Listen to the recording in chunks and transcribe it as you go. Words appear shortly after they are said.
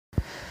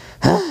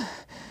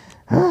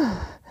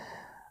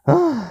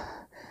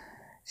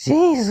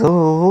Jeez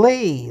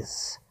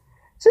Louise.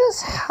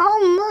 Just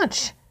how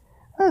much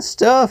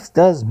stuff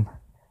does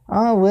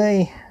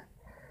weigh?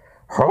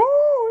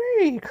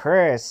 Holy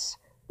Chris.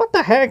 What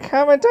the heck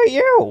happened to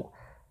you?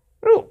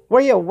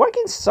 Were you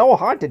working so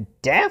hard to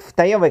death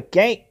that your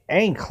gate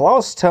ain't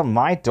close to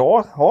my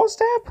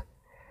doorstep?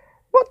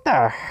 What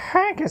the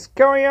heck is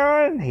going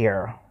on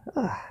here?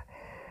 Ugh.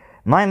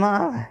 My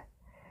mom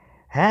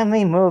had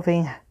me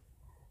moving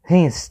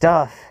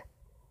stuff.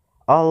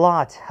 A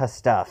lot of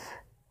stuff.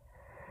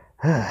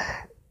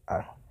 At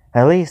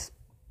least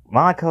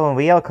Marco and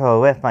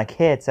Ryoko with my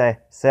kids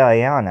at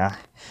Sayana.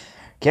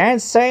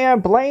 Can't say I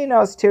blame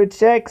those two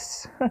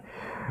chicks.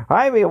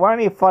 I'd be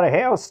running for the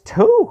hills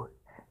too.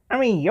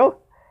 You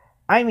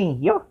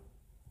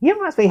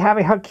must be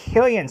having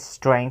Herculean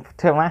strength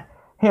to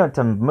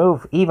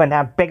move even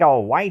that big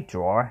old white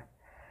drawer.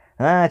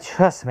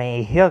 Trust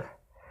me,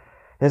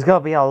 there's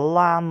gonna be a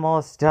lot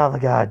more stuff I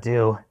gotta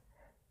do.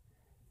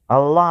 A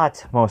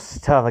lot more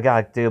stuff I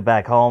gotta do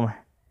back home.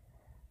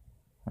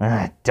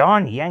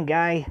 Darn young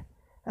guy.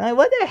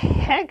 What the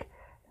heck?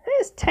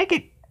 Let's take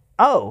it.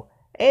 Oh,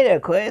 hey there,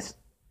 Chris.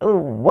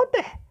 What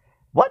the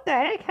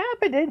heck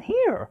happened in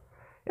here?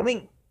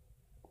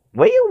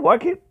 Were you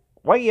working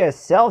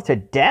yourself to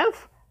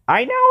death?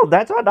 I know,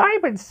 that's what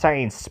I've been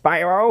saying,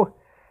 Spyro.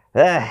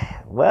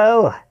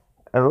 Well,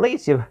 at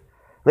least you're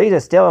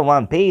still in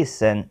one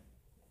piece, and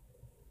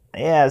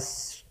yeah,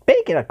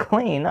 speaking of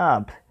cleaning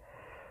up,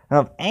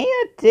 any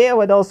idea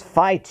where those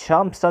 5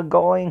 chumps are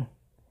going?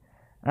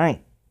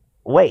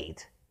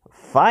 Wait,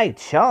 5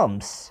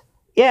 chumps?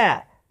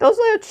 Yeah, those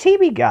little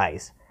chibi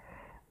guys.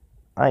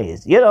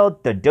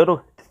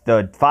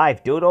 The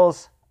 5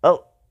 doodles?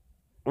 Oh,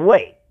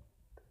 wait.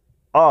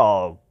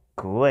 Oh,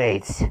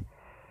 great.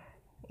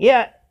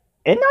 Yeah,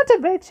 and not to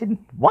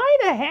mention, why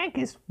the heck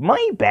is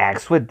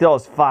moneybags with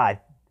those 5?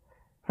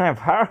 I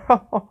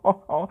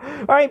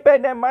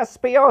bet they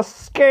must be all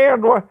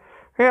scared by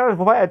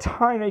the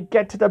time they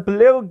get to the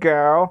blue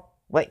girl.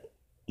 Wait,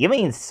 you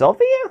mean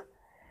Sofia?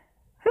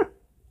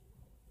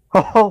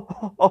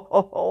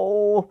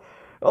 Oh,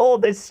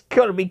 this is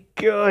gonna be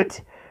good.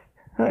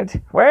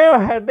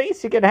 Well, at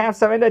least you can have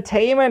some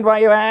entertainment while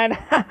you're at.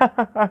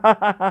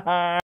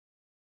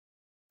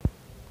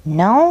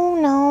 No,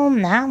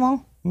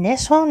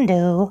 this won't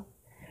do.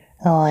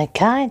 Oh, I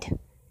can't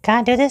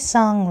do this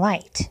song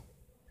right.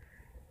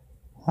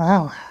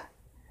 Well,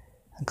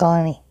 I'm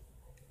gonna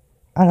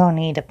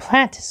need to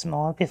practice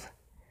more before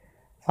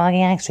I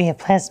can actually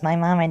impress my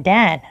mom and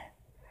dad.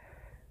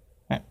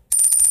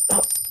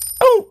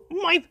 Oh,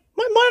 my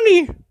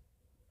money!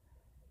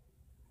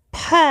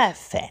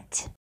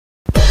 Perfect.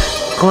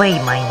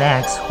 Great,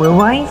 moneybags. We're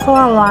worrying for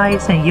our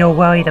lives and you're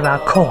worried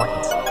about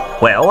coins.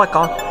 Well, I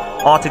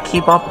ought to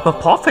keep up the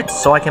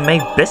profits so I can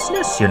make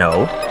business, you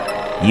know.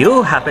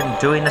 You have been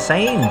doing the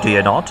same, do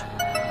you not?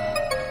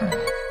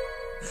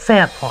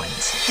 Fair point.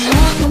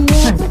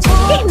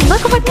 Hey,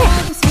 look over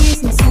there.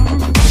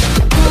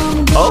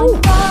 Oh,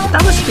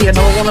 that must be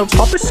another one of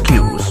Papa's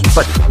SKUs,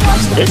 but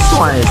this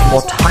one is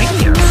more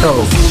tinier,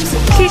 so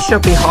she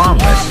should be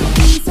harmless.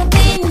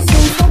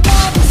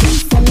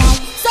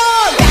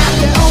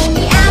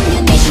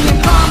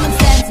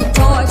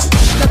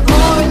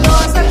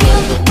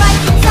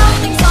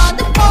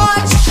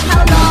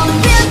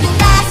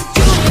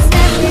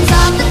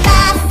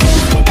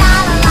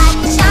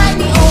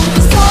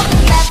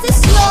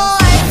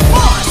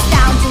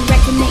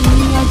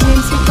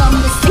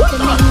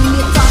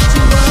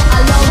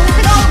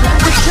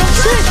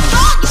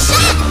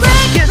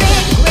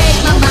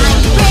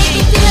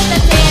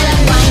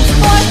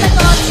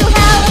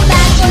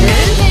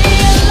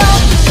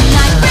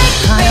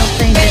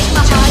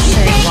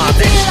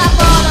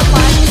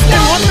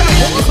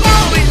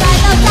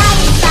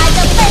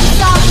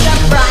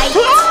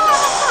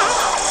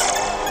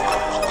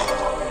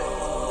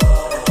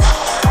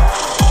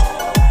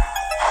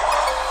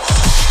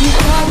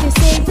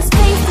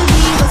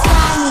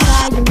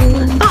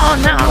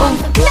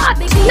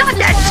 Not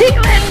that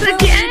T-Rex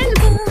again!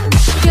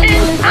 And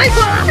I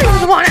thought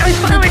I was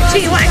fun with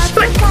T-Rex,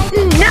 but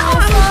now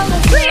I'm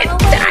with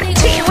that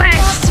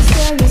T-Rex!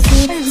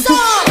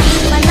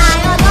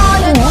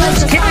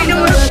 Can I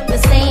do it?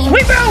 We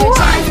better what?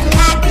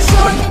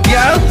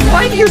 Yeah,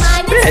 why do you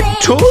spit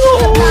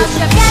tools?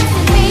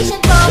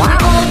 Wow,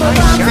 my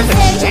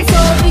goodness,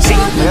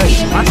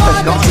 really must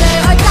have gone.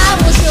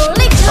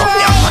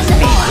 Sofia must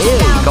be really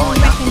going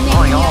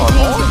all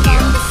along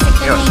here,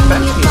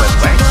 especially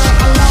with Rexy.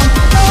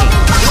 He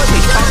would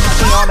be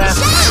practicing on a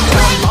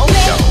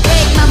mojo.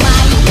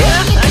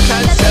 Yeah, that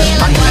guy's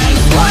funny man,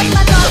 right?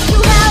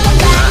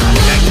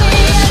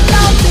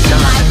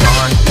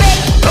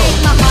 Oh,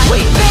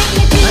 wait, I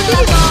think it's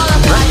right.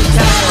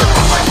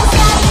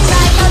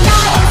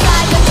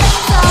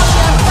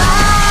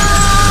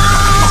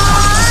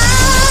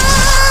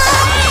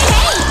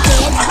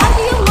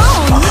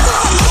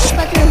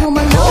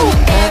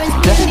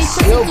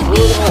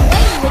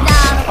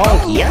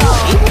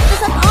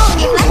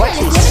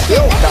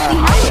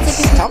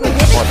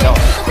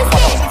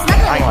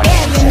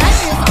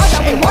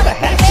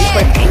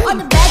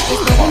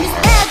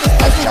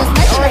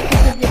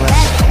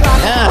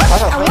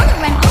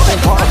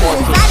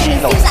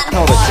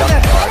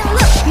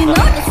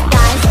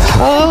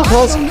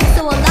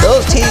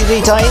 Those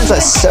TV Titans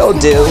are so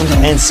doomed,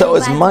 and so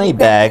is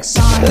Moneybags.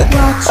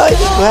 I'd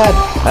be glad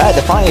I had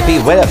to finally be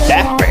rid of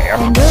that bear.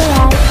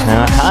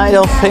 I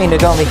don't think they're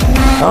gonna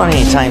be on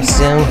anytime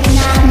soon.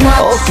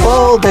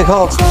 Although they're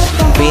gonna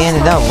be in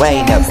the way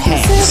in their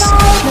pants.